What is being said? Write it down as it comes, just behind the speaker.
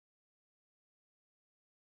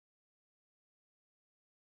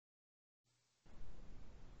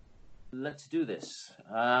let's do this.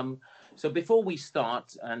 So before we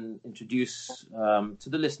start and introduce to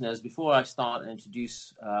the listeners, before I start and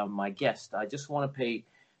introduce my guest, I just want to pay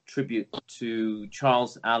tribute to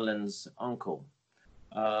Charles Allen's uncle,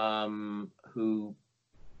 who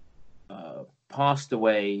passed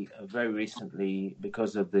away very recently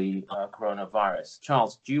because of the coronavirus.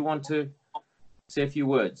 Charles, do you want to say a few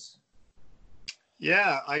words?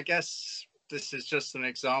 Yeah, I guess this is just an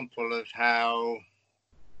example of how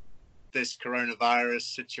this coronavirus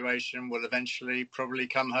situation will eventually probably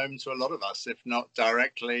come home to a lot of us, if not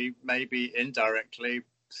directly, maybe indirectly,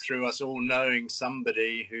 through us all knowing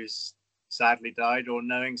somebody who's sadly died or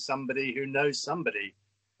knowing somebody who knows somebody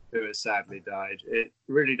who has sadly died. It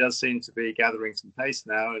really does seem to be gathering some pace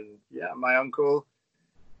now. And yeah, my uncle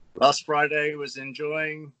last Friday was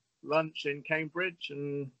enjoying lunch in Cambridge,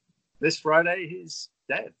 and this Friday he's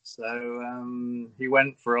dead. So he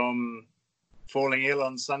went from falling ill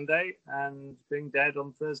on Sunday and being dead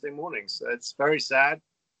on Thursday morning. So it's very sad.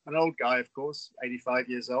 An old guy, of course, 85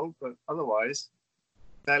 years old, but otherwise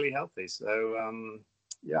fairly healthy. So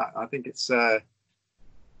yeah, I think it's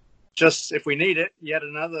just, if we need it, yet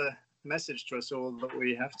another message to us all that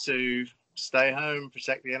we have to stay home,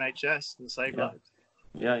 protect the NHS, and save lives.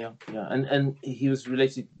 Yeah. And he was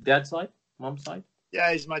related to dad's side, mom's side?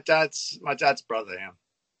 Yeah, he's my dad's brother. Yeah.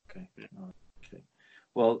 Okay. Yeah. Okay.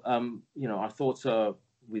 Well, our thoughts are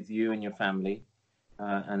with you and your family,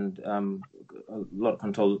 and a lot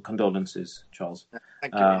of condolences, Charles.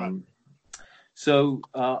 Thank you very much. So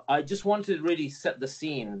I just wanted to really set the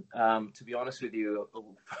scene, to be honest with you,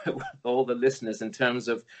 all the listeners, in terms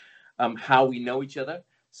of how we know each other.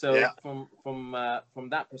 So from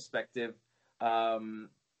that perspective,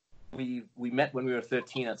 we met when we were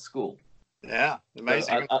 13 at school. Yeah,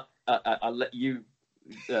 amazing. So I'll let you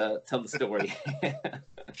tell the story.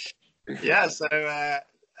 Yeah, so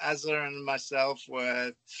Azza and myself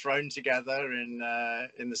were thrown together in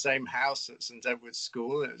the same house at St Edward's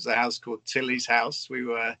School. It was a house called Tilly's House. We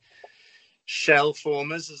were shell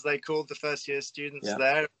formers, as they called the first year students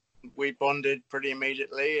there. We bonded pretty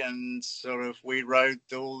immediately, and sort of we rode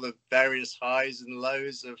all the various highs and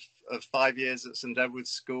lows of 5 years at St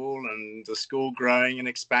Edward's School, and the school growing and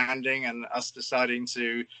expanding, and us deciding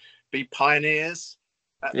to be pioneers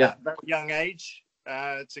at that very young age,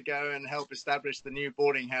 to go and help establish the new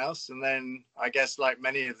boarding house. And then I guess, like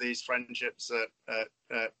many of these friendships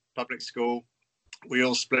at public school, we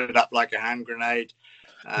all split up like a hand grenade.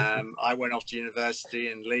 I went off to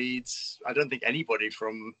university in Leeds. I don't think anybody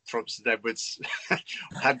from St Edward's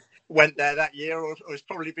went there that year, or has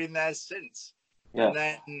probably been there since. Yeah. And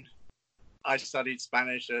then I studied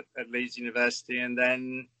Spanish at Leeds University, and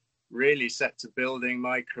then really set to building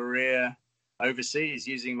my career overseas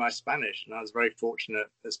using my Spanish. And I was very fortunate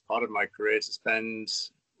as part of my career to spend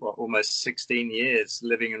almost 16 years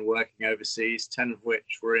living and working overseas, 10 of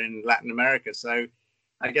which were in Latin America. So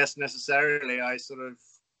I guess necessarily I sort of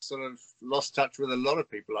lost touch with a lot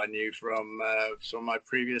of people I knew from my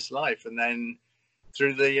previous life. And then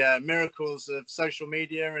through the miracles of social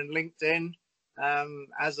media and LinkedIn,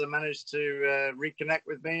 Azza managed to reconnect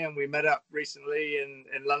with me, and we met up recently in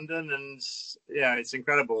London. And yeah, it's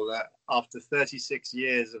incredible that after 36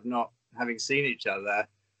 years of not having seen each other,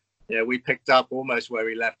 we picked up almost where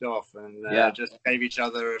we left off, and just gave each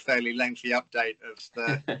other a fairly lengthy update of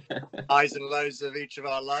the highs and lows of each of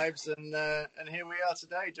our lives. And here we are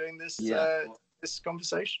today doing this this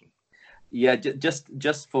conversation. Yeah,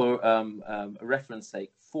 just for a reference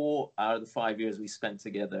sake, 4 out of the 5 years we spent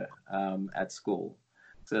together at school.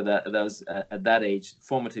 So that was at that age,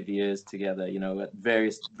 formative years together, at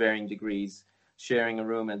varying degrees, sharing a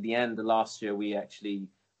room. At the end, the last year, we actually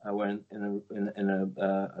were in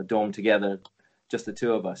a dorm together, just the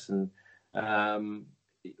two of us, and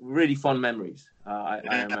really fond memories. I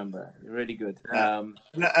remember, really good. And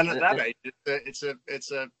at that age,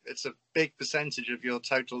 it's a big percentage of your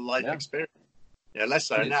total life experience. Yeah, less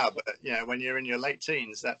so now, but when you're in your late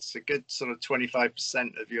teens, that's a good sort of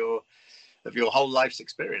 25% of your whole life's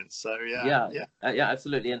experience. So yeah,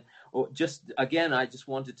 absolutely. And I just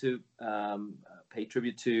wanted to pay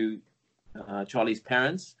tribute to Charlie's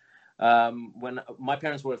parents. When my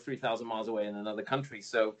parents were 3,000 miles away in another country,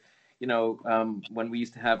 so when we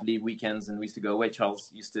used to have leave weekends and we used to go away,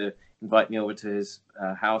 Charles used to invite me over to his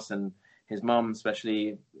house, and his mum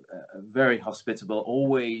especially, very hospitable,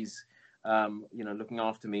 always looking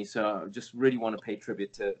after me. So I just really want to pay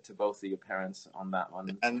tribute to both of your parents on that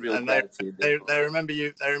one. And they remember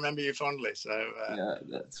you. They remember you fondly. So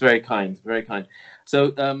that's very kind, very kind.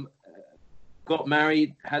 So got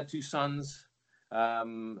married, had 2 sons.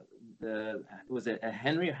 was it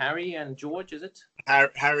Harry and George? Is it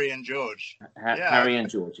Harry and George? Harry and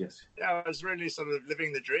George? Yes. Yeah, I was really sort of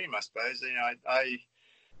living the dream, I suppose. You know,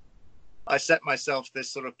 I set myself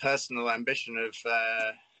this sort of personal ambition of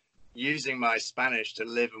using my Spanish to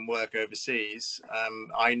live and work overseas.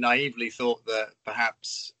 I naively thought that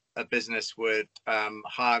perhaps a business would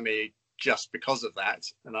hire me just because of that,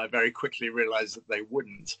 and I very quickly realized that they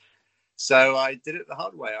wouldn't. So I did it the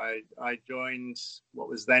hard way. I joined what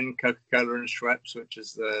was then Coca-Cola and Schweppes, which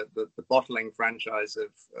is the bottling franchise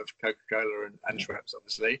of Coca-Cola and Schweppes,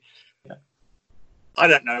 obviously. Yeah. I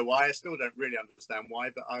don't know why. I still don't really understand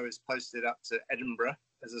why, but I was posted up to Edinburgh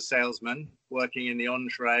as a salesman, working in the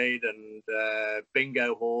on-trade and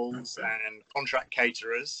bingo halls and contract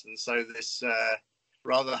caterers. And so this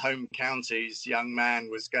rather home counties young man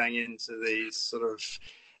was going into these sort of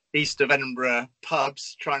east of Edinburgh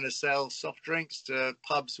pubs trying to sell soft drinks to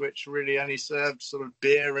pubs which really only served sort of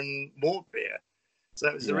beer and more beer. So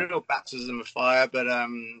it was a real baptism of fire, but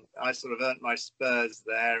I sort of earned my spurs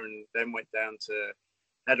there and then went down to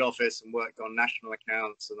head office and worked on national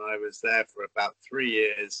accounts, and I was there for about 3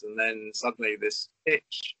 years, and then suddenly this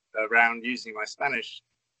itch around using my Spanish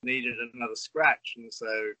needed another scratch, and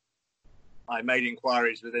so I made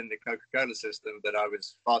inquiries within the Coca-Cola system, but I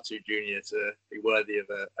was far too junior to be worthy of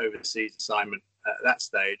an overseas assignment at that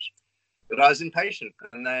stage. But I was impatient.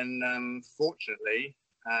 And then, fortunately,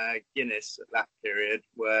 Guinness at that period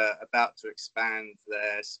were about to expand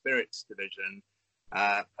their spirits division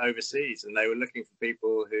overseas. And they were looking for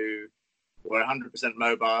people who were 100%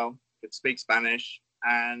 mobile, could speak Spanish,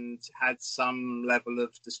 and had some level of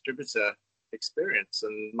distributor experience.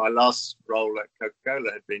 And my last role at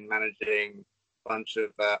Coca-Cola had been managing a bunch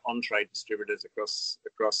of on-trade distributors across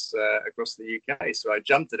the UK. So I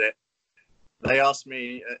jumped at it. They asked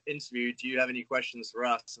me at interview, do you have any questions for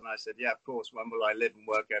us? And I said, yeah, of course. When will I live and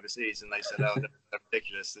work overseas? And they said, oh, that's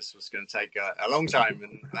ridiculous. This was going to take a long time.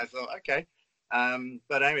 And I thought, okay.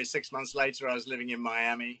 But anyway, 6 months later, I was living in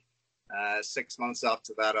Miami. 6 months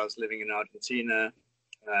after that, I was living in Argentina,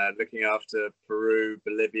 looking after Peru,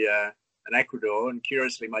 Bolivia, and Ecuador. And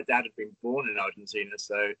curiously, my dad had been born in Argentina,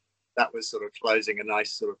 so that was sort of closing a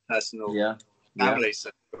nice sort of personal family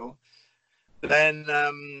circle. Then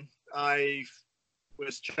I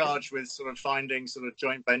was charged with sort of finding sort of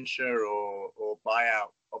joint venture or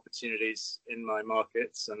buyout opportunities in my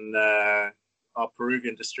markets. And our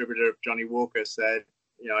Peruvian distributor, Johnny Walker, said,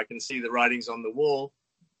 you know, I can see the writings on the wall.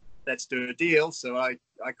 Let's do a deal. So I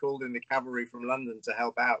called in the cavalry from London to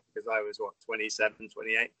help out because I was, 27,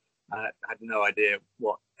 28. I had no idea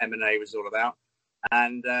what M&A was all about.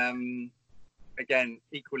 And again,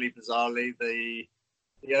 equally bizarrely,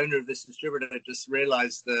 the owner of this distributor just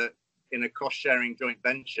realized that in a cost-sharing joint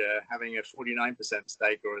venture, having a 49%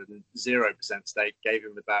 stake or a 0% stake gave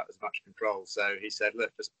him about as much control. So he said,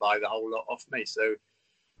 look, just buy the whole lot off me. So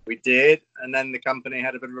we did. And then the company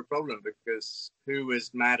had a bit of a problem because who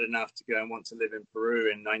was mad enough to go and want to live in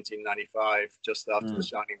Peru in 1995, just after the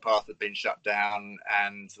Shining Path had been shut down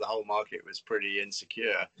and the whole market was pretty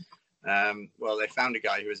insecure? Well, they found a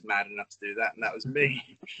guy who was mad enough to do that, and that was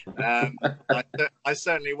me. I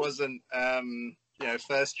certainly wasn't,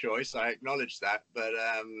 first choice. I acknowledge that, but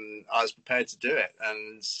I was prepared to do it.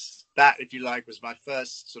 And that, if you like, was my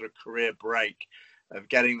first sort of career break of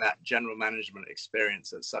getting that general management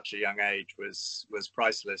experience at such a young age was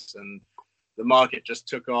priceless. And the market just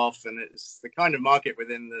took off, and it's the kind of market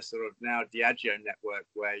within the sort of now Diageo network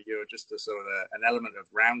where you're just a sort of an element of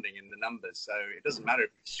rounding in the numbers. So it doesn't matter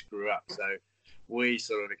if you screw up. So we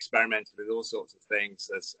sort of experimented with all sorts of things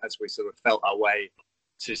as we sort of felt our way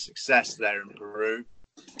to success there in Peru.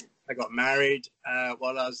 I got married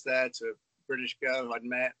while I was there to a British girl who I'd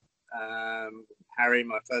met. Harry,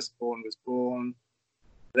 my firstborn, was born.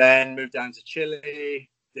 Then moved down to Chile,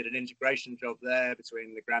 did an integration job there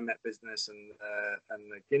between the Grand Met business and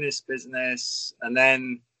the Guinness business. And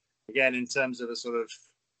then, again, in terms of a sort of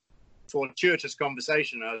fortuitous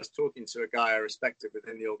conversation, I was talking to a guy I respected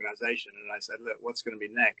within the organization, and I said, look, what's going to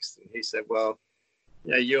be next? And he said, well,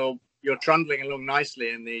 yeah, you're trundling along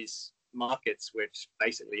nicely in these markets, which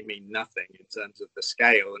basically mean nothing in terms of the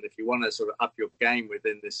scale. And if you want to sort of up your game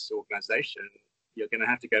within this organization, you're going to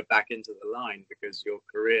have to go back into the line because your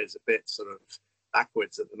career is a bit sort of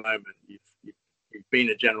backwards at the moment. You've been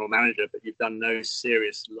a general manager, but you've done no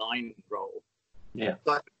serious line role. Yeah.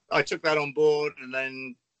 So I took that on board, and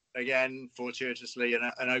then again, fortuitously,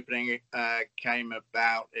 an opening came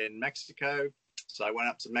about in Mexico. So I went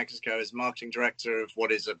up to Mexico as marketing director of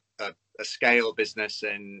what is a scale business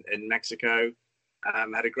in Mexico.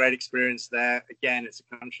 Had a great experience there. Again, it's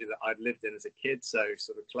a country that I'd lived in as a kid, so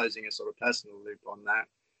sort of closing a sort of personal loop on that.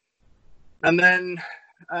 And then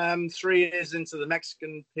 3 years into the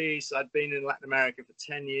Mexican piece, I'd been in Latin America for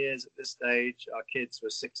 10 years at this stage. Our kids were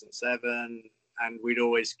 6 and 7, and we'd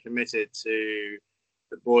always committed to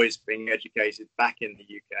the boys being educated back in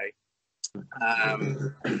the UK.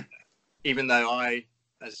 Even though I,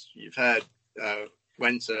 as you've heard,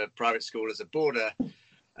 went to private school as a boarder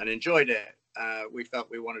and enjoyed it, we felt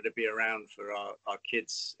we wanted to be around for our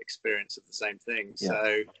kids' experience of the same thing. Yeah.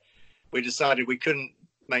 So we decided we couldn't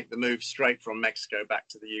make the move straight from Mexico back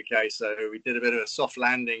to the UK. So we did a bit of a soft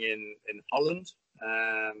landing in Holland.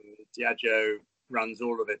 Diageo runs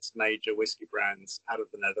all of its major whiskey brands out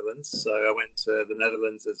of the Netherlands. So I went to the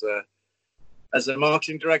Netherlands as a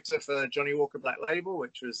marketing director for Johnnie Walker Black Label,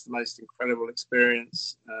 which was the most incredible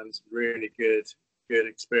experience. Some really good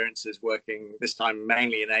experiences working this time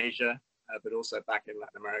mainly in Asia, but also back in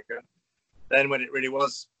Latin America. Then when it really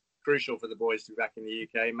was crucial for the boys to be back in the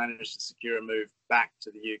UK, managed to secure a move back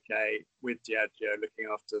to the UK with Diageo, looking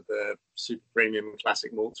after the super premium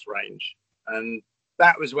classic malts range. And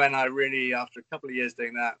that was when I really, after a couple of years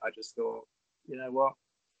doing that, I just thought, you know what,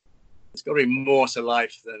 there's got to be more to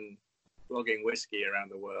life than blogging whiskey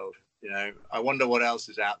around the world. You know, I wonder what else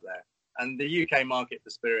is out there. And the UK market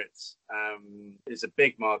for spirits is a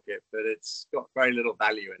big market, but it's got very little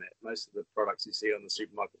value in it. Most of the products you see on the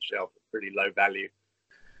supermarket shelf are pretty low value.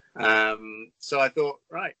 So I thought,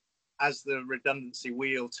 right, as the redundancy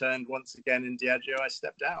wheel turned once again in Diageo, I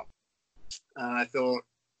stepped out. And I thought,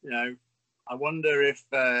 you know, I wonder if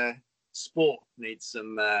sport needs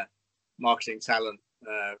some marketing talent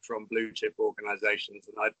from blue chip organizations.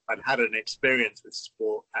 And I'd had an experience with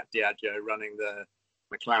sport at Diageo running the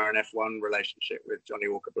McLaren F1 relationship with Johnnie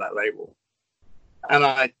Walker Black Label. And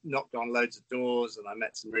I knocked on loads of doors and I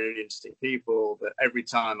met some really interesting people. But every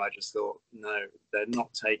time I just thought, no, they're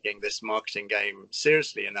not taking this marketing game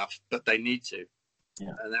seriously enough, but they need to.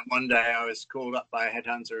 Yeah. And then one day I was called up by a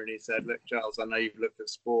headhunter and he said, look, Charles, I know you've looked at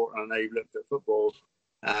sport, I know you've looked at football,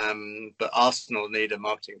 but Arsenal need a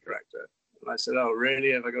marketing director. And I said, oh,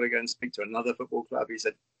 really? Have I got to go and speak to another football club? He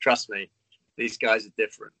said, trust me, these guys are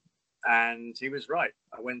different. And he was right.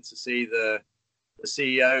 I went to see the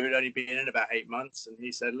CEO who'd only been in about 8 months. And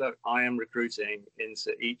he said, look, I am recruiting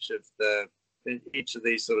into each of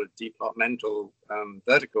these sort of departmental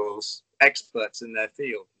verticals, experts in their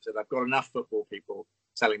field. He said, I've got enough football people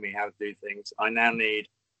telling me how to do things. I now need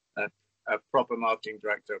a proper marketing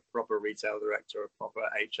director, a proper retail director, a proper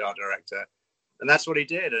HR director. And that's what he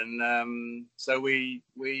did. And so we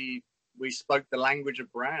spoke the language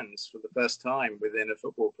of brands for the first time within a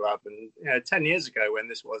football club. And 10 years ago when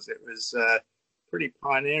this was, it was pretty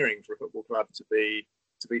pioneering for a football club to be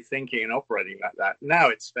thinking and operating like that. Now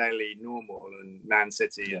it's fairly normal, and Man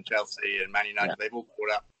City and Chelsea and Man United, they've all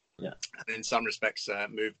caught up. Yeah. And in some respects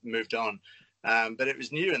moved on. But it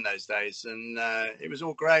was new in those days, and it was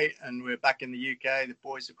all great. And we're back in the UK. The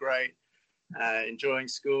boys are great, enjoying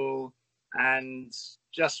school. And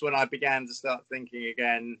just when I began to start thinking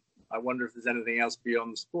again, I wonder if there's anything else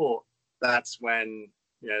beyond sport, that's when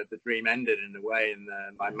the dream ended in a way, and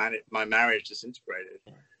my marriage disintegrated.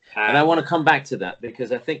 And I want to come back to that,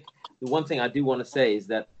 because I think the one thing I do want to say is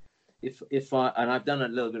that if and I've done a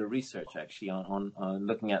little bit of research actually on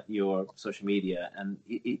looking at your social media, and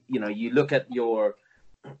you look at your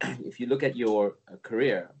if you look at your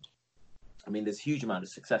career, I mean, there's a huge amount of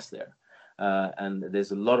success there, and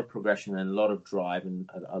there's a lot of progression and a lot of drive and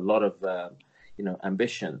a lot of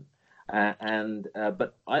ambition.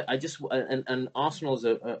 But I just and Arsenal is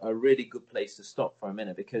a really good place to stop for a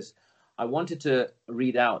minute, because I wanted to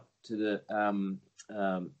read out to the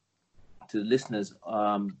listeners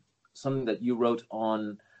something that you wrote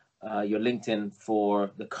on your LinkedIn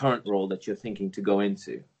for the current role that you're thinking to go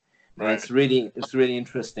into. Right. And it's really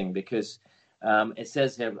interesting, because it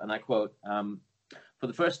says here, and I quote, "For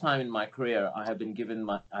the first time in my career, I've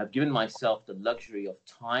given myself the luxury of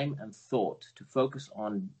time and thought to focus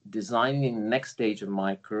on designing the next stage of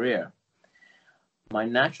my career. My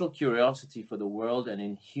natural curiosity for the world and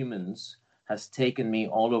in humans has taken me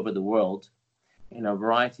all over the world in a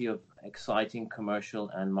variety of exciting commercial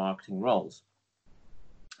and marketing roles.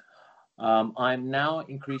 I'm now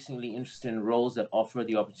increasingly interested in roles that offer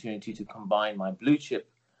the opportunity to combine my blue chip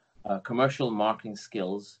commercial marketing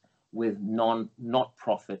skills with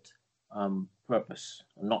not-for-profit purpose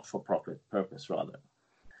rather.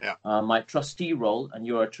 Yeah. My trustee role, and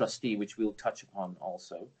you're a trustee, which we'll touch upon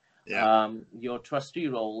also. Yeah. Your trustee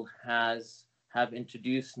role have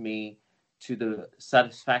introduced me to the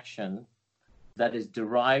satisfaction that is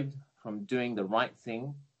derived from doing the right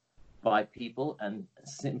thing by people and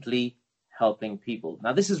simply helping people."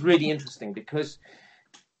 Now, this is really interesting, because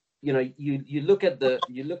you look at the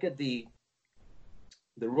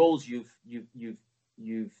the roles you've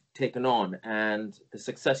taken on and the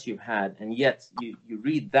success you've had, and yet you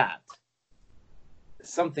read that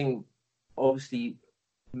something obviously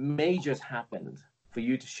major's happened for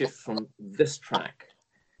you to shift from this track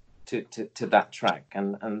to that track,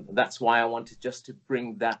 and that's why I wanted just to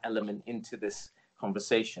bring that element into this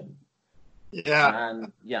conversation.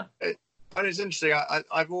 And but it's interesting.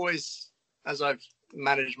 I've always, as I've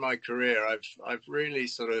managed my career, I've really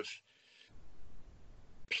sort of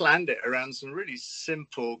planned it around some really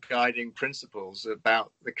simple guiding principles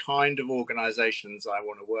about the kind of organizations I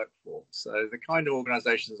want to work for. So the kind of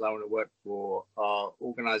organizations I want to work for are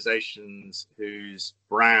organizations whose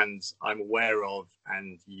brands I'm aware of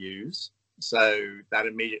and use. So that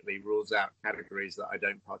immediately rules out categories that I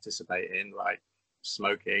don't participate in, like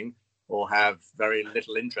smoking, or have very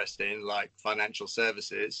little interest in, like financial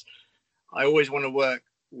services. I always want to work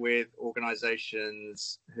with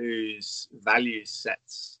organizations whose value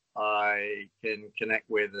sets I can connect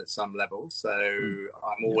with at some level. So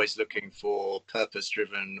I'm always looking for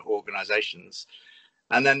purpose-driven organizations.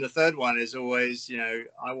 And then the third one is always,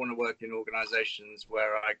 I want to work in organizations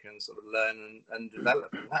where I can sort of learn and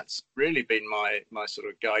develop. And that's really been my sort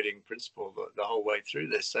of guiding principle the whole way through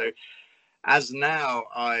this. So as now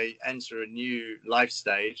I enter a new life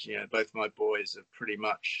stage, both my boys have pretty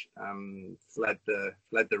much fled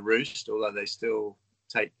the roost, although they still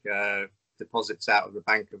take deposits out of the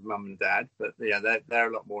bank of mum and dad. But they're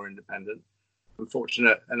a lot more independent. I'm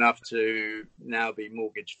fortunate enough to now be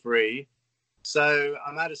mortgage free. So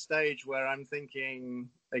I'm at a stage where I'm thinking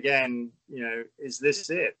again, is this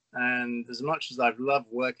it? And as much as I've loved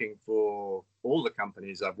working for all the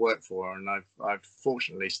companies I've worked for, and I've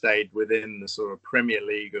fortunately stayed within the sort of Premier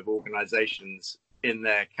League of organizations in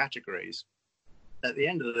their categories, at the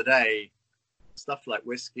end of the day, stuff like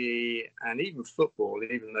whiskey and even football,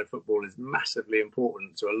 even though football is massively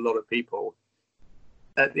important to a lot of people,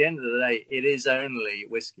 at the end of the day, it is only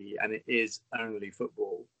whiskey and it is only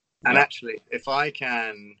football. And actually, if I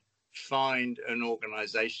can find an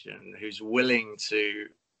organization who's willing to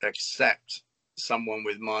accept someone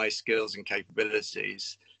with my skills and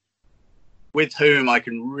capabilities, with whom I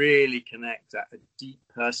can really connect at a deep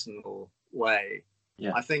personal way,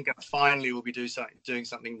 I think I finally will be doing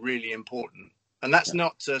something really important. And that's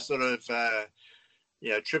not to sort of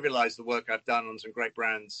trivialize the work I've done on some great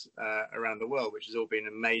brands around the world, which has all been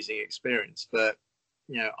an amazing experience. But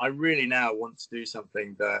I really now want to do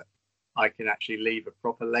something that I can actually leave a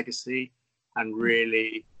proper legacy and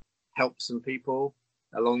really help some people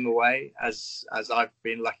along the way, as I've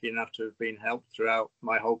been lucky enough to have been helped throughout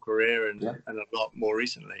my whole career and a lot more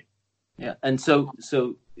recently. Yeah, and so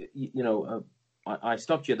I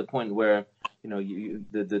stopped you at the point where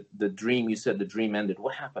the dream, you said the dream ended.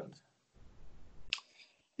 What happened?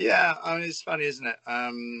 Yeah, I mean, it's funny, isn't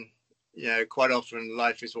it? Quite often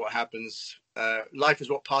life is what happens. Life is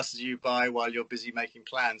what passes you by while you're busy making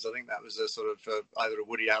plans. I think that was a sort of either a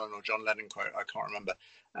Woody Allen or John Lennon quote. I can't remember.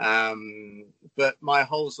 But my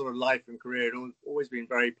whole sort of life and career had always been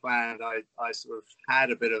very planned. I sort of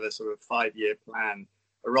had a bit of a sort of 5-year plan,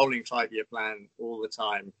 a rolling 5-year plan all the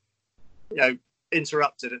time.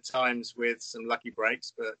 Interrupted at times with some lucky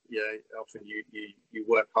breaks, but often you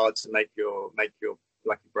work hard to make your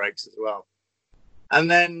lucky breaks as well. And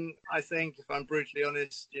then I think, if I'm brutally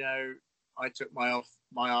honest, I took my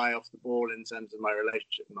eye off the ball in terms of my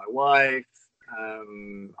relationship with my wife.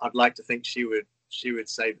 I'd like to think she would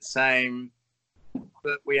say the same,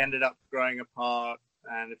 but we ended up growing apart,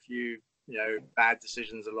 and a few bad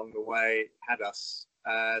decisions along the way had us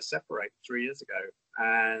separate 3 years ago,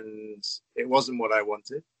 and it wasn't what I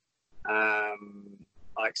wanted. I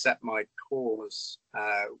accept my cause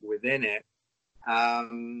within it,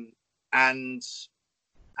 and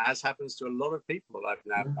as happens to a lot of people, I've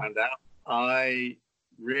now found out, I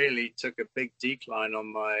really took a big decline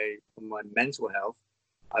on my mental health.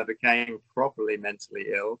 I became properly mentally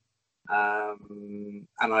ill, and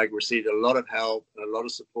I received a lot of help and a lot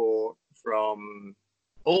of support from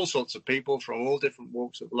all sorts of people from all different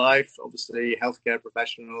walks of life, obviously healthcare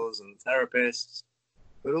professionals and therapists,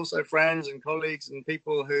 but also friends and colleagues and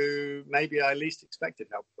people who maybe I least expected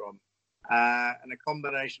help from. And a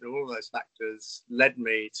combination of all those factors led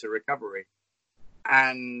me to recovery.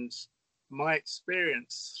 And my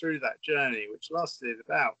experience through that journey, which lasted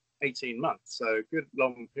about 18 months, so a good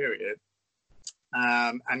long period,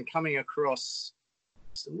 and coming across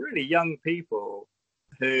some really young people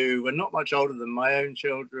who were not much older than my own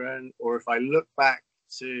children, or if I look back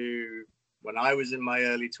to when I was in my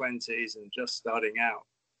early 20s and just starting out,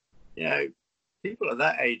 people at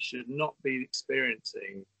that age should not be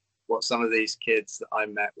experiencing what some of these kids that I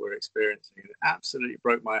met were experiencing. It absolutely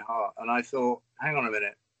broke my heart. And I thought, hang on a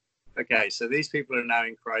minute. Okay, so these people are now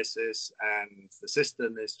in crisis and the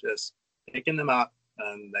system is just picking them up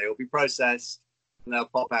and they'll be processed and they'll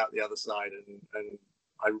pop out the other side. And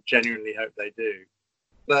I genuinely hope they do.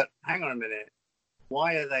 But hang on a minute.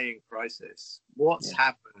 Why are they in crisis? What's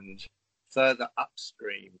happened further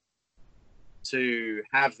upstream to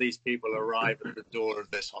have these people arrive at the door of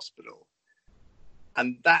this hospital?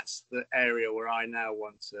 And that's the area where I now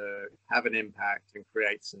want to have an impact and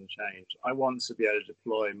create some change. I want to be able to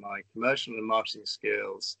deploy my commercial and marketing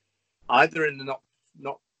skills either in the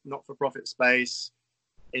not-for-profit space,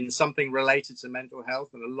 in something related to mental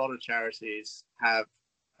health, and a lot of charities have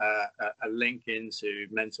a link into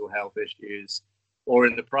mental health issues, or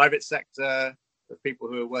in the private sector of people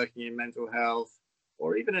who are working in mental health,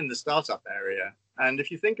 or even in the startup area. And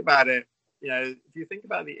if you think about it, if you think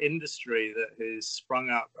about the industry that has sprung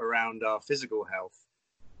up around our physical health,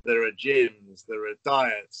 there are gyms, there are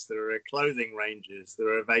diets, there are clothing ranges,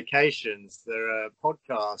 there are vacations, there are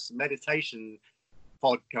podcasts, meditation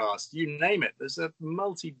podcasts, you name it. There's a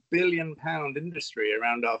multi-billion-pound industry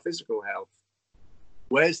around our physical health.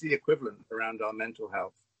 Where's the equivalent around our mental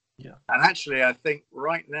health? Yeah. And actually, I think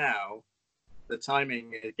right now, the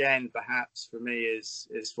timing, again, perhaps for me is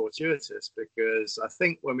fortuitous, because I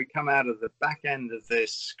think when we come out of the back end of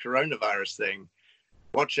this coronavirus thing,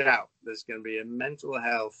 watch out. There's going to be a mental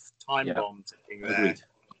health time bomb ticking there. Agreed.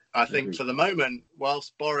 I think for the moment,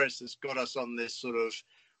 whilst Boris has got us on this sort of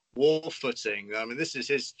war footing, I mean, this is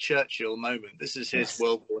his Churchill moment. This is his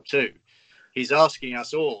World War II. He's asking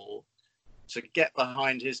us all to get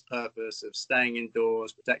behind his purpose of staying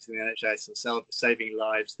indoors, protecting the NHS and saving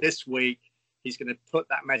lives. This week, he's going to put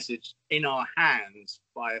that message in our hands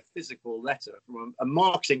by a physical letter. From a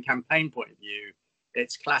marketing campaign point of view,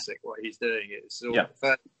 it's classic what he's doing. It's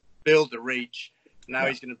first build the reach. Now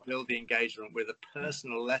he's going to build the engagement with a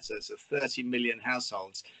personal letter to 30 million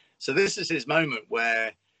households. So this is his moment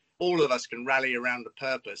where all of us can rally around the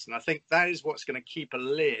purpose. And I think that is what's going to keep a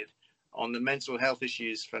lid on the mental health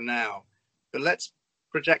issues for now. But let's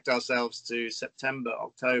project ourselves to September,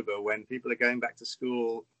 October, when people are going back to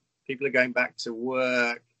school, people are going back to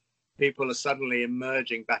work, people are suddenly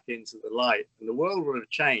emerging back into the light, and the world will have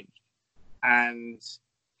changed. And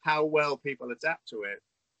how well people adapt to it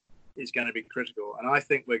is going to be critical. And I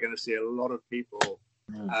think we're going to see a lot of people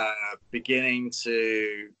beginning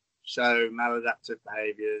to show maladaptive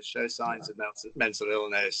behaviors, show signs of mental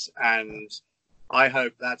illness. And I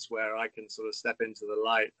hope that's where I can sort of step into the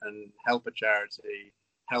light and help a charity,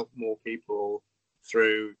 help more people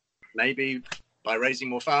through maybe by raising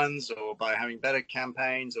more funds or by having better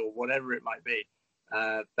campaigns or whatever it might be.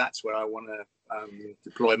 That's where I want to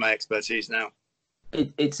deploy my expertise now.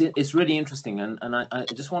 It's really interesting, and I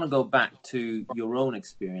just want to go back to your own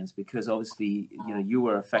experience, because obviously you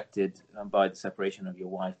were affected by the separation of your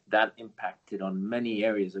wife. That impacted on many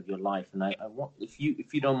areas of your life, and I want, if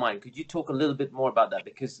you don't mind, could you talk a little bit more about that?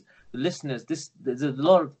 Because the listeners, there's a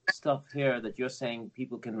lot of stuff here that you're saying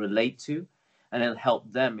people can relate to, and it'll help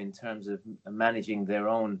them in terms of managing their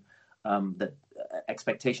own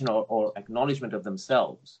expectation or acknowledgement of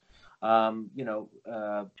themselves.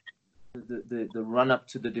 The run up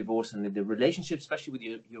to the divorce and the relationship, especially with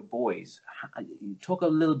your boys. Talk a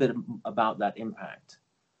little bit about that impact.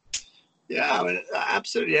 Yeah, I mean,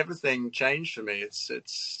 absolutely everything changed for me. It's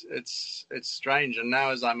strange, and now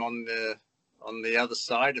as I'm on the other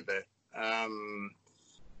side of it, I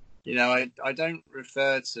don't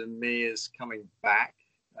refer to me as coming back.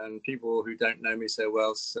 And people who don't know me so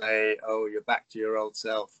well say, "Oh, you're back to your old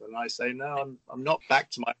self," and I say, "No, I'm not back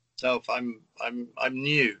to myself. I'm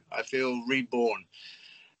new. I feel reborn."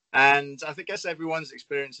 And I guess everyone's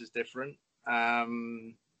experience is different.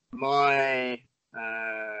 My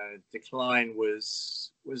decline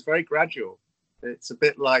was very gradual. It's a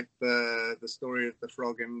bit like the story of the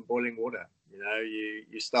frog in boiling water.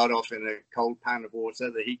 You start off in a cold pan of water,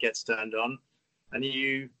 the heat gets turned on, and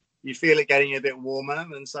you feel it getting a bit warmer,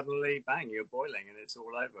 and suddenly, bang, you're boiling, and it's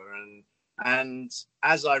all over. And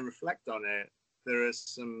as I reflect on it, there are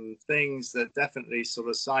some things that definitely sort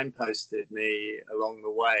of signposted me along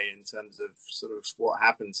the way in terms of sort of what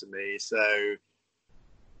happened to me. So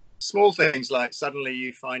small things like suddenly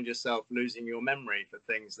you find yourself losing your memory for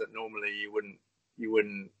things that normally you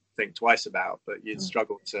wouldn't think twice about, but you'd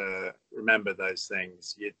struggle to remember those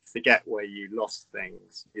things. You'd forget where you lost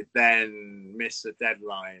things. You'd then miss a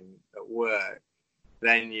deadline at work.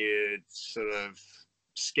 Then you'd sort of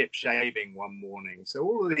skip shaving one morning. So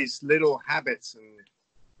all of these little habits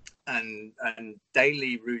and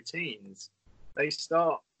daily routines, they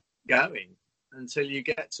start going. until you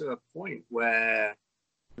get to a point where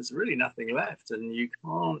there's really nothing left and you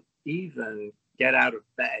can't even get out of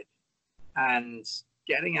bed. And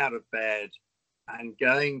getting out of bed and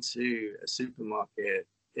going to a supermarket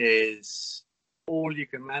is all you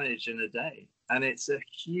can manage in a day. And it's a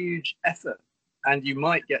huge effort. And you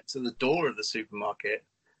might get to the door of the supermarket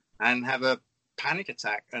and have a panic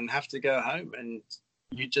attack and have to go home, and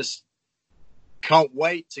you just can't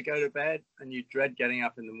wait to go to bed, and you dread getting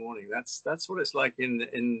up in the morning. That's what it's like in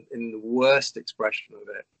the worst expression of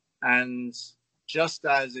it. And just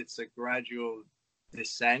as it's a gradual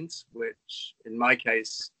descent, which in my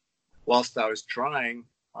case, whilst I was trying,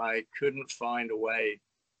 I couldn't find a way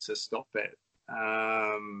to stop it.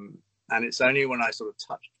 And it's only when I sort of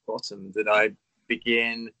touched bottom that I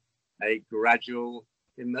begin a gradual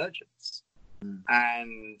emergence.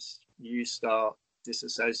 And you start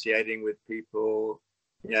disassociating with people.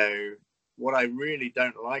 You know, what I really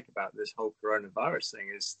don't like about this whole coronavirus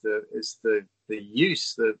thing is the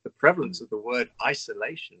use, the prevalence of the word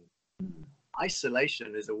isolation.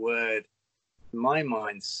 Isolation is a word, in my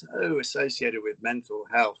mind, so associated with mental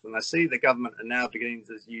health. And I see the government are now beginning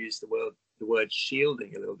to use the word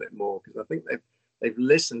shielding a little bit more, because I think they've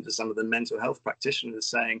listened to some of the mental health practitioners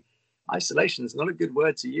saying isolation is not a good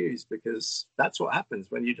word to use, because that's what happens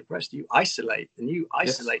when you're depressed. You isolate, and you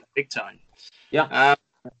isolate big time. Yeah.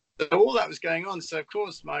 So all that was going on. So, of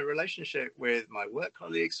course, my relationship with my work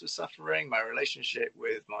colleagues was suffering. My relationship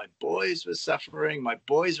with my boys was suffering. My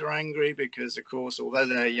boys are angry because, of course, although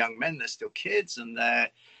they're young men, they're still kids, and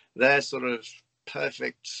their sort of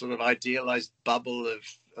perfect, sort of idealized bubble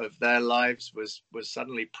of their lives was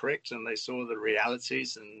suddenly pricked, and they saw the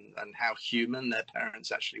realities and how human their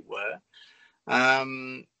parents actually were.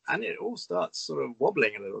 And it all starts sort of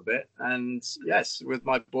wobbling a little bit. And yes, with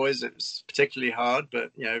my boys, it was particularly hard.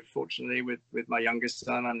 But, you know, fortunately, with my youngest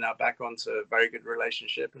son, I'm now back onto a very good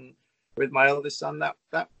relationship. And with my eldest son, that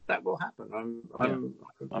will happen.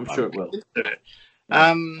 I'm sure it will.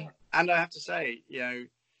 And I have to say, you know,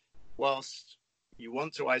 whilst you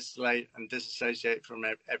want to isolate and disassociate from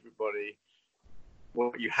everybody,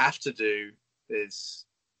 what you have to do is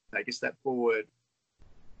take a step forward,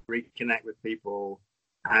 reconnect with people.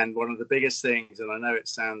 And one of the biggest things, and I know it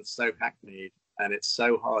sounds so hackneyed and it's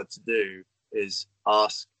so hard to do, is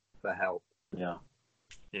ask for help. Yeah.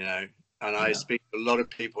 You know, and I speak to a lot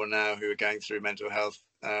of people now who are going through mental health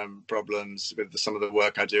problems with some of the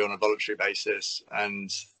work I do on a voluntary basis.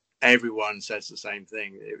 And everyone says the same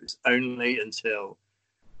thing. It was only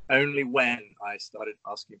when I started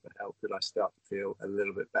asking for help did I start to feel a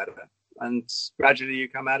little bit better. And gradually you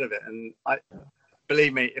come out of it. And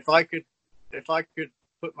believe me, if I could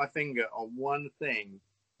put my finger on one thing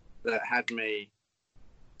that had me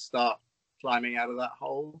start climbing out of that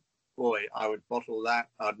hole, boy, I would bottle that,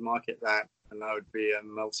 I'd market that, and I would be a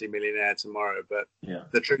multi-millionaire tomorrow. But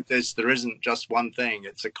the truth is, there isn't just one thing.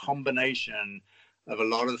 It's a combination of a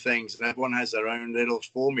lot of things, and everyone has their own little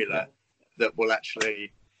formula that will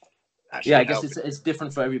actually I guess it's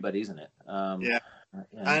different for everybody, isn't it? And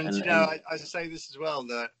you know, I say this as well,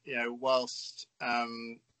 that, you know, whilst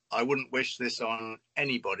I wouldn't wish this on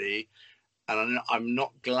anybody, and I'm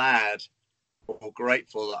not glad or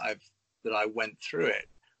grateful that I went through it.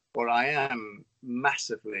 What I am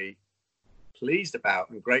massively pleased about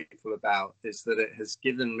and grateful about is that it has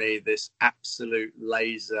given me this absolute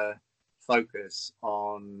laser focus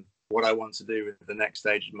on what I want to do with the next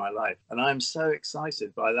stage of my life. And I'm so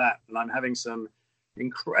excited by that. And I'm having some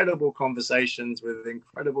incredible conversations with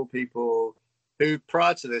incredible people who,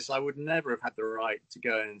 prior to this, I would never have had the right to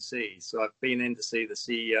go and see. So I've been in to see the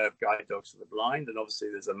CEO of Guide Dogs for the Blind, and obviously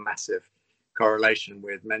there's a massive correlation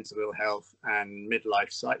with mental ill health and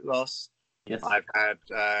midlife sight loss. Yes. I've had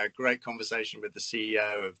a great conversation with the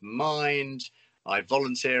CEO of Mind. I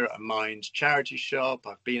volunteer at a Mind charity shop.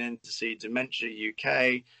 I've been in to see Dementia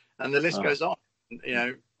UK, and the list goes on. You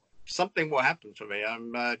know, something will happen for me.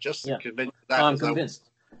 I'm just convinced of that. I'm convinced.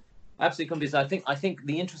 Absolutely convinced. I think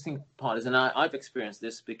the interesting part is, and I've experienced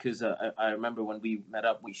this because I remember when we met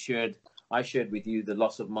up, I shared with you the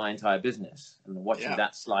loss of my entire business and watching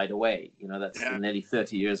that slide away. You know, that's nearly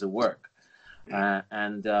 30 years of work,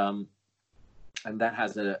 and that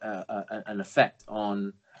has an effect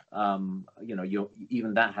on you know,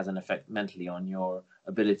 even that has an effect mentally on your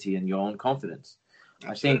ability and your own confidence.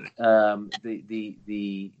 Absolutely. I think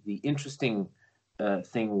the interesting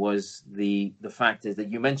thing was the fact is that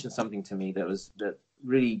you mentioned something to me that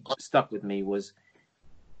really stuck with me was,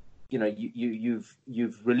 you know,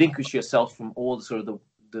 you've relinquished yourself from all the sort of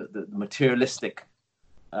the materialistic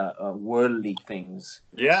worldly things.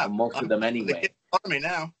 Yeah, most of them anyway. Me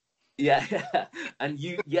now. Yeah. And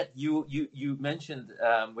you mentioned,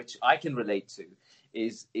 which I can relate to,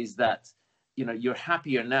 is that, you know, you're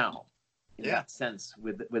happier now in Yeah. that sense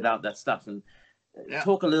without that stuff. And Yeah.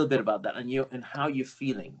 talk a little bit about that and how you're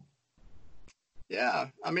feeling. Yeah.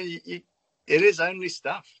 I mean, it is only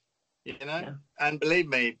stuff, you know, Yeah. and believe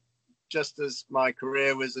me, just as my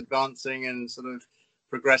career was advancing and sort of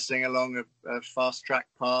progressing along a fast track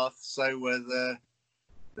path, so were the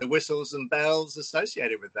whistles and bells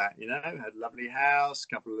associated with that. You know, had a lovely house,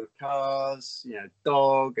 couple of cars, you know,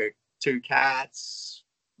 dog, 2 cats,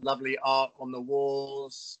 lovely art on the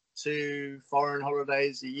walls, 2 foreign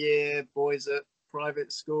holidays a year, boys at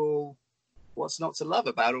private school. What's not to love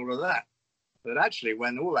about all of that? But actually,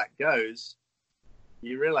 when all that goes,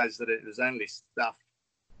 you realize that it was only stuff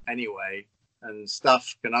anyway, and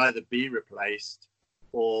stuff can either be replaced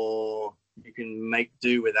or you can make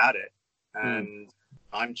do without it. And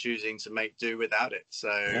I'm choosing to make do without it. So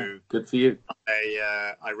yeah, good for you.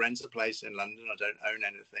 I rent a place in London. I don't own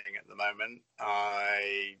anything at the moment.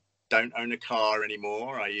 I don't own a car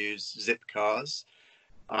anymore. I use Zip cars.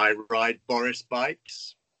 I ride Boris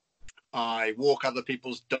bikes. I walk other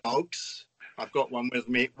people's dogs. I've got one with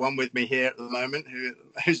me here at the moment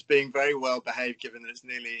who's being very well behaved, given that it's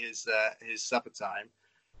nearly his supper time.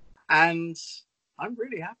 And I'm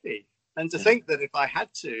really happy. And to think that if I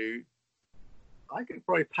had to, I could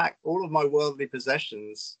probably pack all of my worldly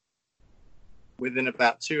possessions within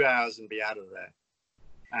about 2 hours and be out of there.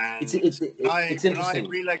 And it's interesting. When I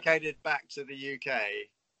relocated back to the UK,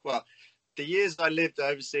 well, the years I lived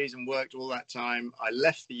overseas and worked all that time, I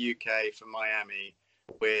left the UK for Miami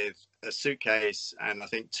with a suitcase and I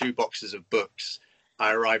think 2 boxes of books.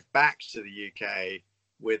 I arrived back to the UK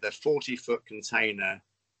with a 40-foot container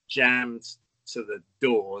jammed to the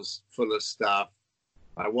doors full of stuff,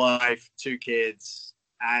 my wife, 2 kids,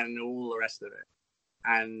 and all the rest of it.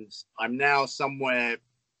 And I'm now somewhere,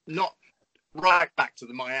 not right back to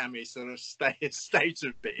the Miami sort of state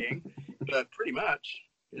of being, but pretty much.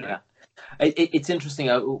 You know? Yeah, it's interesting.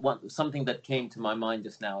 Something that came to my mind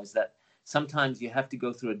just now is that sometimes you have to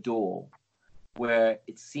go through a door where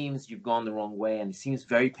it seems you've gone the wrong way and it seems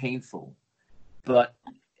very painful, but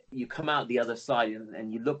you come out the other side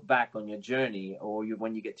and you look back on your journey, or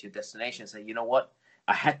when you get to your destination, and say, you know what,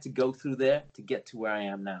 I had to go through there to get to where I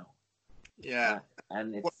am now. Yeah,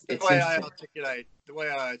 and the way I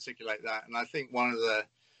articulate that, and I think one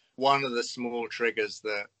of the small triggers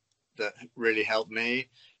that really helped me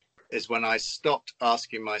is when I stopped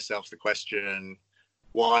asking myself the question,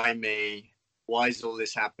 why me? Why is all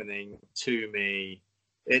this happening to me?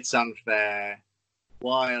 It's unfair.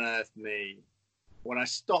 Why on earth me? When I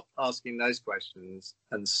stopped asking those questions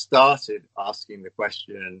and started asking the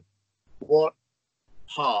question, what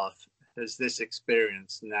path has this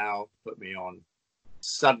experience now put me on?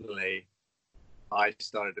 Suddenly, I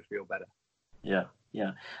started to feel better. Yeah.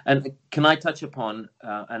 And can I touch upon,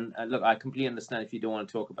 and look, I completely understand if you don't want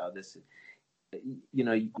to talk about this. You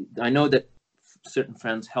know, I know that certain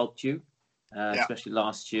friends helped you, especially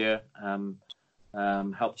last year,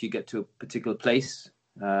 helped you get to a particular place.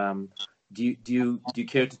 Do you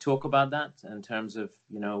care to talk about that in terms of,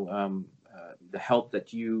 you know, the help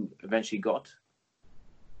that you eventually got?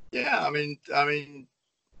 Yeah, I mean,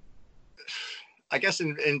 I guess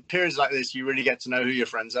in periods like this, you really get to know who your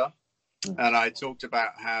friends are. And I talked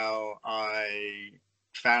about how I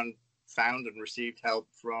found and received help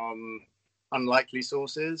from unlikely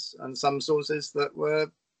sources and some sources that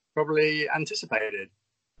were probably anticipated.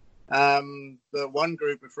 The one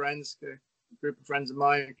group of friends of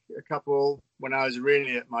mine, a couple, when I was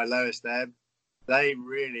really at my lowest ebb, they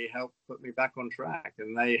really helped put me back on track,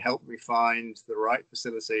 and they helped me find the right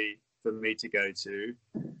facility for me to go to.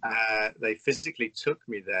 They physically took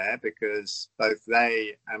me there because both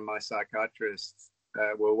they and my psychiatrist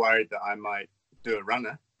were worried that I might do a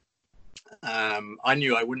runner. I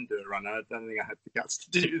knew I wouldn't do a runner. I don't think I had the guts to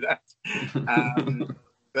do that.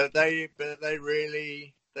 But they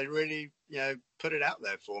really, you know, put it out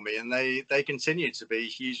there for me, and they continue to be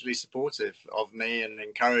hugely supportive of me and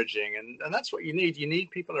encouraging, and that's what you need. You need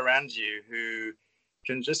people around you who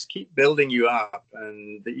can just keep building you up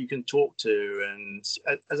and that you can talk to. And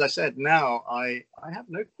as I said, now I have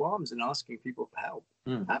no qualms in asking people for help.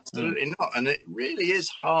 Absolutely not. And it really is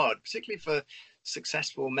hard, particularly for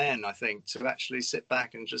successful men, I think, to actually sit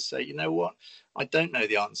back and just say, you know what, I don't know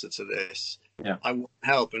the answer to this. I want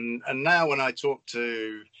help. And now when I talk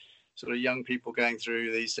to sort of young people going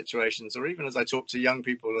through these situations, or even as I talk to young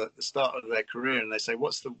people at the start of their career, and they say,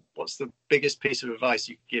 what's the biggest piece of advice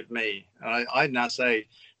you could give me? And I now say,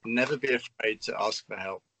 never be afraid to ask for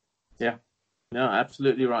help. Yeah, no,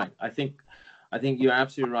 absolutely right. I think I think you're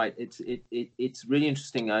absolutely right. It's really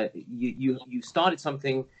interesting. You started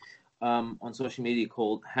something on social media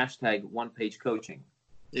called #OnePageCoaching.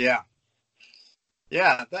 Yeah.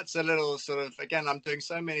 Yeah, that's a little sort of, again, I'm doing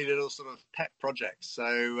so many little sort of pet projects. So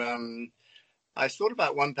I thought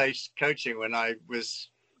about one page coaching when I was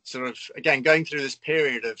sort of, again, going through this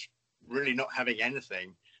period of really not having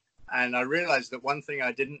anything. And I realized that one thing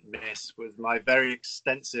I didn't miss was my very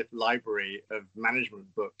extensive library of management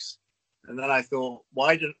books. And then I thought,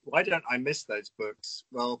 why don't I miss those books?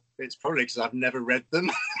 Well, it's probably because I've never read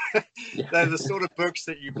them. They're the sort of books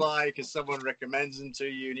that you buy because someone recommends them to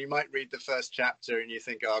you, and you might read the first chapter and you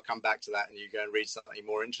think, oh, I'll come back to that, and you go and read something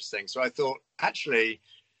more interesting. So I thought, actually,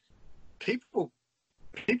 people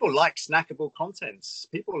like snackable contents.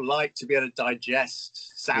 People like to be able to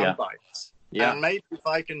digest sound bites. Yeah. And maybe if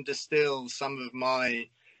I can distill some of my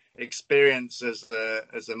experience as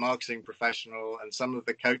a marketing professional and some of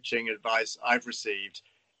the coaching advice I've received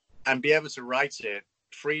and be able to write it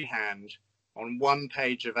freehand on one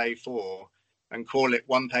page of A4 and call it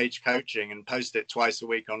One Page Coaching and post it twice a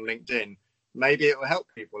week on LinkedIn, maybe it will help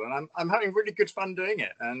people. And I'm having really good fun doing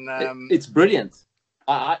it. And it's brilliant.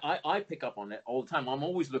 I pick up on it all the time. I'm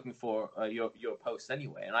always looking for your posts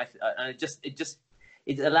anyway, and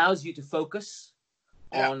it allows you to focus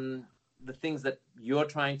on the things that you're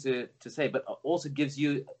trying to say, but also gives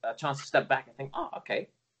you a chance to step back and think, oh, okay,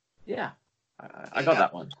 I got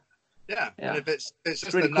that one. Yeah, and if it's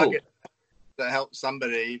just a nugget that helps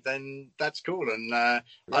somebody, then that's cool. And I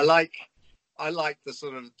like the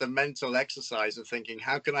sort of the mental exercise of thinking,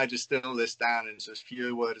 how can I distill this down into as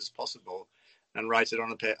few words as possible and write it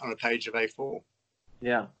on a page of A4.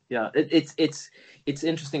 Yeah. It's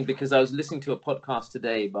interesting because I was listening to a podcast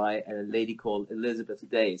today by a lady called Elizabeth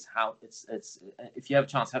Days. It's if you have a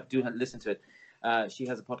chance, do listen to it. She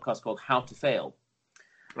has a podcast called How to Fail.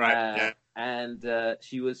 Right. And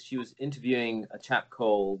she was interviewing a chap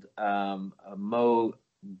called Mo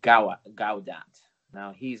Gaudat.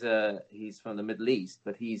 Now he's from the Middle East,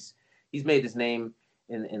 but he's made his name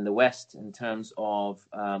in the West in terms of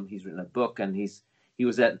he's written a book, and he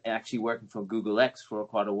was actually working for Google X for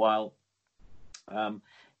quite a while.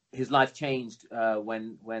 His life changed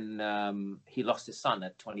when he lost his son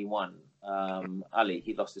at 21. Ali,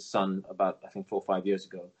 he lost his son about, I think, 4 or 5 years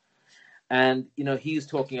ago. And, he was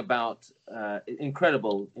talking about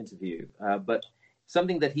incredible interview. But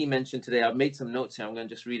something that he mentioned today, I've made some notes here. I'm going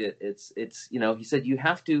to just read it. It's he said, you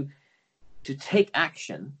have to take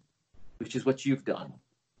action, which is what you've done.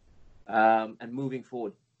 And moving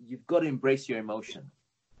forward, you've got to embrace your emotion.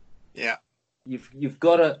 Yeah. You've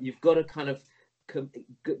got to kind of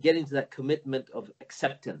get into that commitment of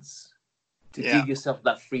acceptance to give yourself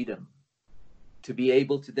that freedom to be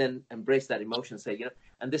able to then embrace that emotion. Say,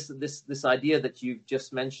 and this idea that you've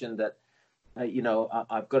just mentioned that,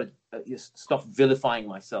 I've got to stop vilifying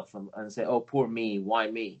myself and say, oh, poor me,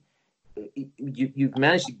 why me? You've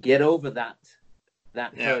managed to get over that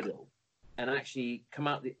hurdle and actually come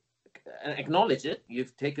out and acknowledge it.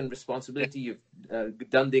 You've taken responsibility. You've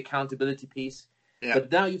done the accountability piece,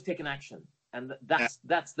 but now you've taken action, and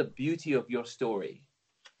that's the beauty of your story.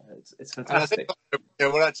 It's fantastic.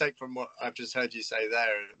 What I take from what I've just heard you say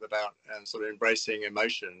there about sort of embracing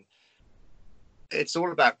emotion, it's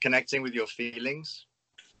all about connecting with your feelings,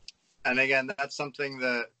 and again, that's something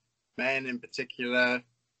that men in particular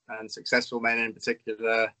and successful men in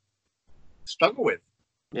particular struggle with.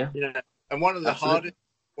 Yeah, and one of the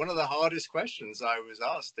hardest questions I was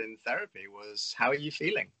asked in therapy was, how are you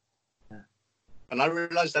feeling? Yeah. And I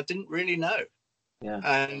realized I didn't really know. Yeah.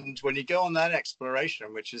 And when you go on that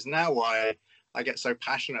exploration, which is now why I get so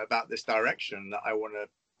passionate about this direction that I want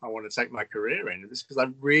to take my career in, it's because I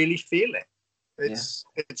really feel it. It's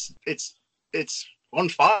on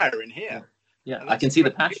fire in here. Yeah, I can see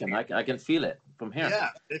the passion. I can feel it from here.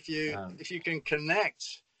 Yeah, if you can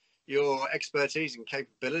connect your expertise and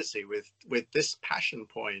capability with this passion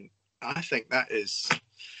point, I think that is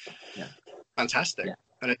fantastic. Yeah.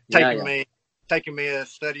 And it's taken me a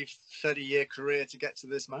 30-year career to get to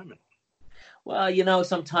this moment. Well,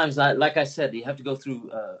 sometimes, like I said, you have to go through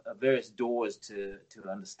various doors to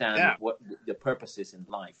understand what the purpose is in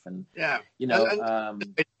life. And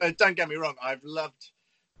don't get me wrong, I've loved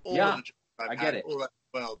all of the jobs I've had all over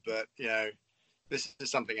the world, but this is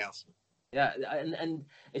something else. Yeah, and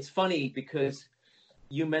it's funny because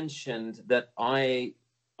you mentioned that I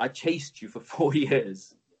chased you for 4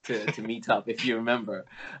 years to meet up, if you remember,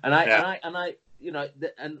 and I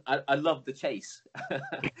love the chase,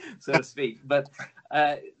 so to speak. But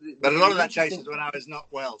a lot of that chase is when I was not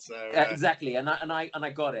well. So exactly, and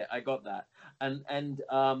I got it. I got that, and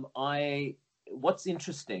what's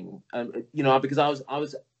interesting, because I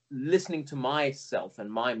was listening to myself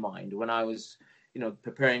and my mind when I was,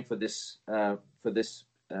 preparing for this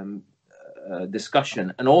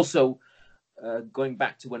discussion, and also going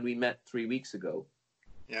back to when we met 3 weeks ago.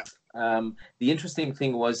 Yeah. The interesting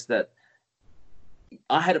thing was that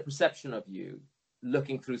I had a perception of you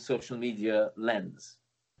looking through social media lens.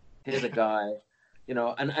 Here's a guy,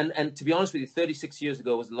 and to be honest with you, 36 years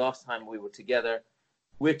ago was the last time we were together.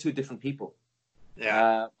 We're two different people.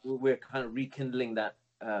 Yeah. We're kind of rekindling that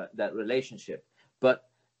relationship. But,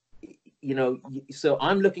 so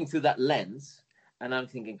I'm looking through that lens, and I'm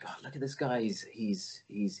thinking, God, look at this guy. He's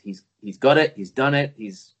got it. He's done it.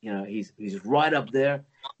 He's right up there.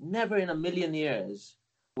 Never in a million years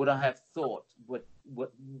would I have thought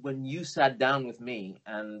when you sat down with me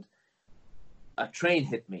and a train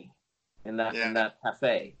hit me in that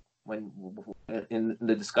cafe when in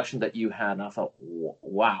the discussion that you had, and I thought,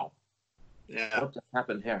 wow, what just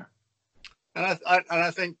happened here? And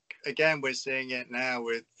I think again we're seeing it now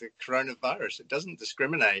with the coronavirus. It doesn't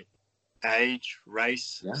discriminate age,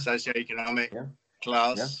 race, socioeconomic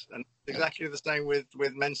class, and exactly the same with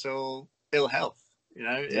mental ill health.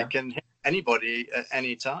 It can hit anybody at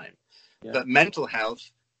any time. But mental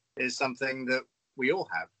health is something that we all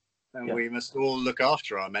have, and we must all look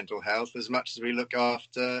after our mental health as much as we look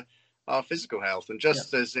after our physical health. And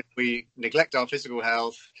just as if we neglect our physical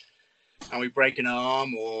health and we break an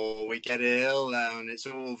arm or we get ill and it's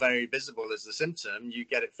all very visible as the symptom, you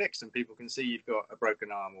get it fixed and people can see you've got a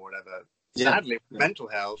broken arm or whatever. Sadly, with mental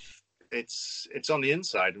health, it's on the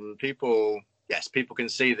inside, and people can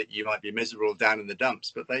see that you might be miserable down in the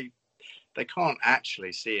dumps, but they can't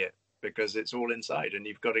actually see it because it's all inside and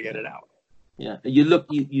you've got to get it out. Yeah, you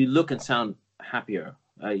look and sound happier.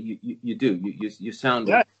 You do. You sound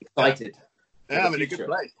excited. Yeah, I'm in a good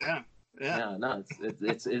place. Yeah. No,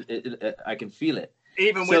 it's I can feel it.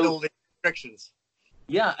 Even with all the restrictions.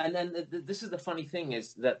 Yeah, and then this is the funny thing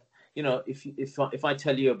is that, if I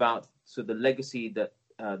tell you about the legacy that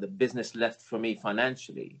the business left for me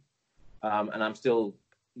financially, and I'm still,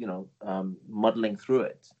 muddling through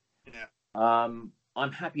it. Yeah.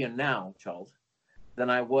 I'm happier now, Charles, than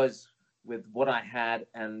I was with what I had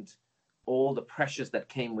and all the pressures that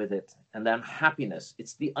came with it, and the unhappiness.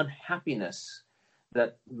 It's the unhappiness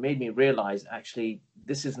that made me realize, actually,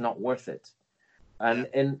 this is not worth it. And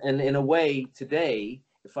in a way, today,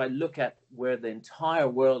 if I look at where the entire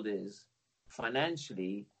world is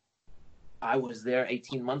financially, I was there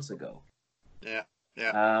 18 months ago.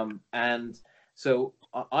 And so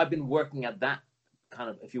I've been working at that kind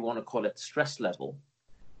of, if you want to call it, stress level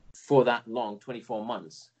for that long, 24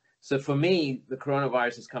 months. So for me, the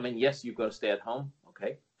coronavirus has come in. Yes, you've got to stay at home.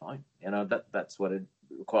 Okay, fine. That's what it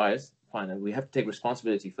requires. Fine. And we have to take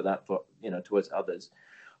responsibility for that, towards others.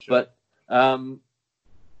 Sure. But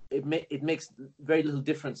it makes very little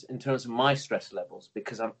difference in terms of my stress levels,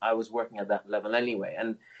 because I was working at that level anyway.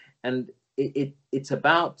 And it's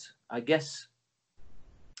about, I guess,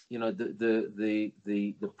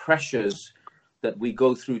 the pressures that we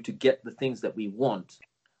go through to get the things that we want.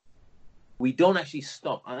 We don't actually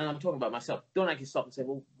stop, and I'm talking about myself, don't actually stop and say,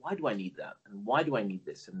 well, why do I need that? And why do I need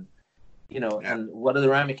this? And, and what are the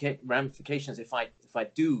ramifications if I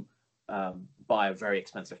do buy a very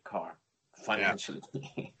expensive car financially?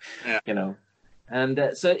 And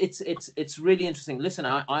so it's really interesting. Listen,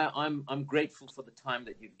 I'm grateful for the time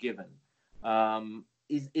that you've given.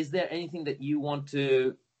 Is there anything that you want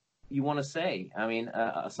to say? I mean,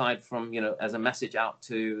 aside from, as a message out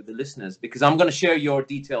to the listeners, because I'm going to share your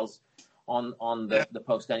details on the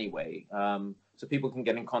post anyway, so people can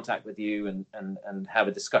get in contact with you and have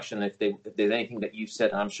a discussion if there's anything that you've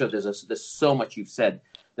said. And I'm sure there's so much you've said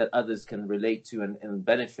that others can relate to and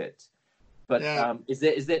benefit. But is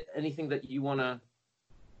there anything that you want to?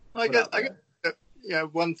 I guess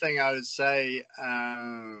one thing I would say,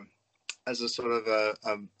 as a sort of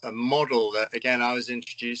a model that, again, I was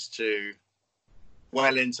introduced to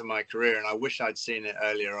well into my career, and I wish I'd seen it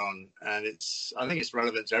earlier on. And I think it's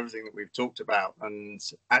relevant to everything that we've talked about. And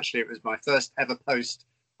actually, it was my first ever post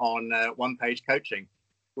on one-page coaching,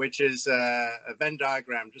 which is a Venn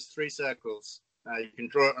diagram, just 3 circles. You can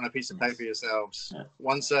draw it on a piece of paper yourselves. Yeah.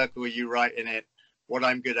 One circle, you write in it what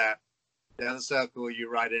I'm good at. The other circle, you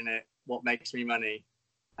write in it what makes me money.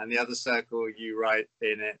 And the other circle, you write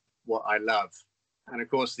in it what I love. And of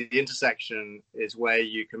course, the intersection is where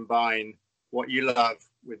you combine what you love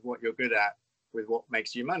with what you're good at, with what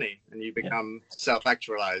makes you money, and you become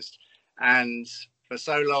self-actualized. And for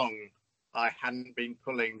so long, I hadn't been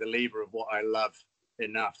pulling the lever of what I love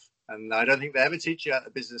enough. And I don't think they ever teach you at the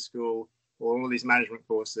business school or all these management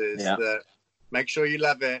courses that make sure you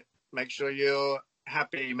love it, make sure you're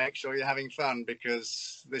happy, make sure you're having fun,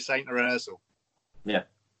 because this ain't a rehearsal. Yeah.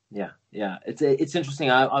 It's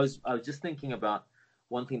interesting. I was just thinking about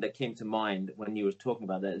one thing that came to mind when you were talking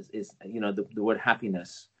about that is the word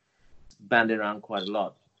happiness bandied around quite a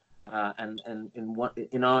lot, and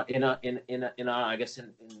in our I guess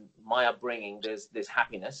in my upbringing, there's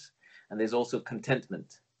happiness and there's also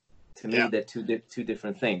contentment. To me, they're two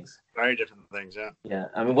different things. Very different things. Yeah.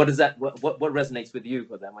 I mean, what does that what resonates with you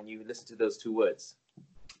for them when you listen to those two words?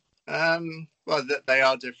 Well, they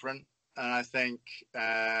are different, and I think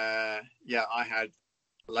I had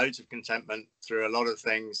loads of contentment through a lot of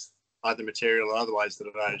things, either material or otherwise, that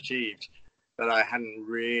I achieved, but I hadn't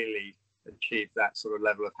really achieved that sort of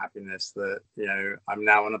level of happiness that I'm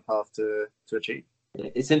now on a path to achieve.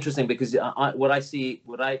 It's interesting because what I see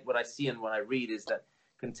and what I read is that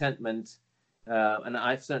contentment, and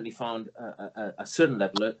I've certainly found a certain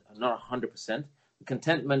level, not 100%.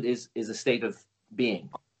 Contentment is a state of being.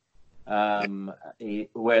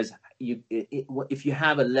 Whereas if you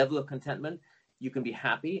have a level of contentment, you can be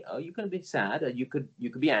happy, or you can be sad, or you could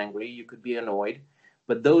be angry, you could be annoyed,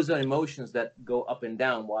 but those are emotions that go up and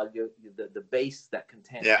down while the base that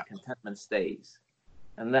contentment stays,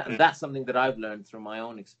 and that's something that I've learned through my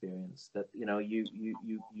own experience, that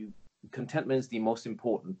you contentment is the most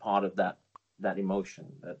important part of that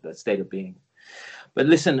emotion, that state of being. But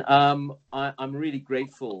listen, I'm really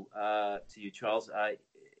grateful to you, Charles.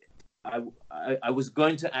 I was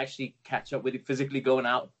going to actually catch up with you physically, go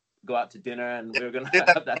out to dinner, and we were going to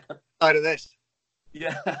have that side of this.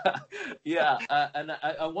 Yeah. And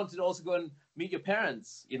I wanted to also go and meet your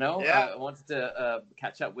parents. I wanted to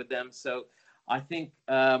catch up with them. So I think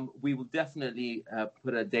we will definitely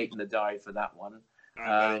put a date in the diary for that one.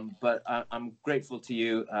 But I'm grateful to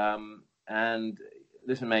you. And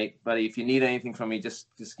listen, mate, buddy, if you need anything from me, just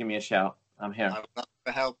give me a shout. I'm here. I'd love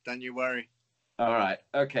to help. Don't you worry. All right.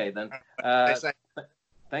 Okay, then.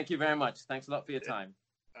 Thank you very much. Thanks a lot for your time.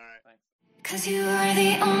 All right. Thanks. 'Cause you are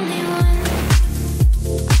the only one.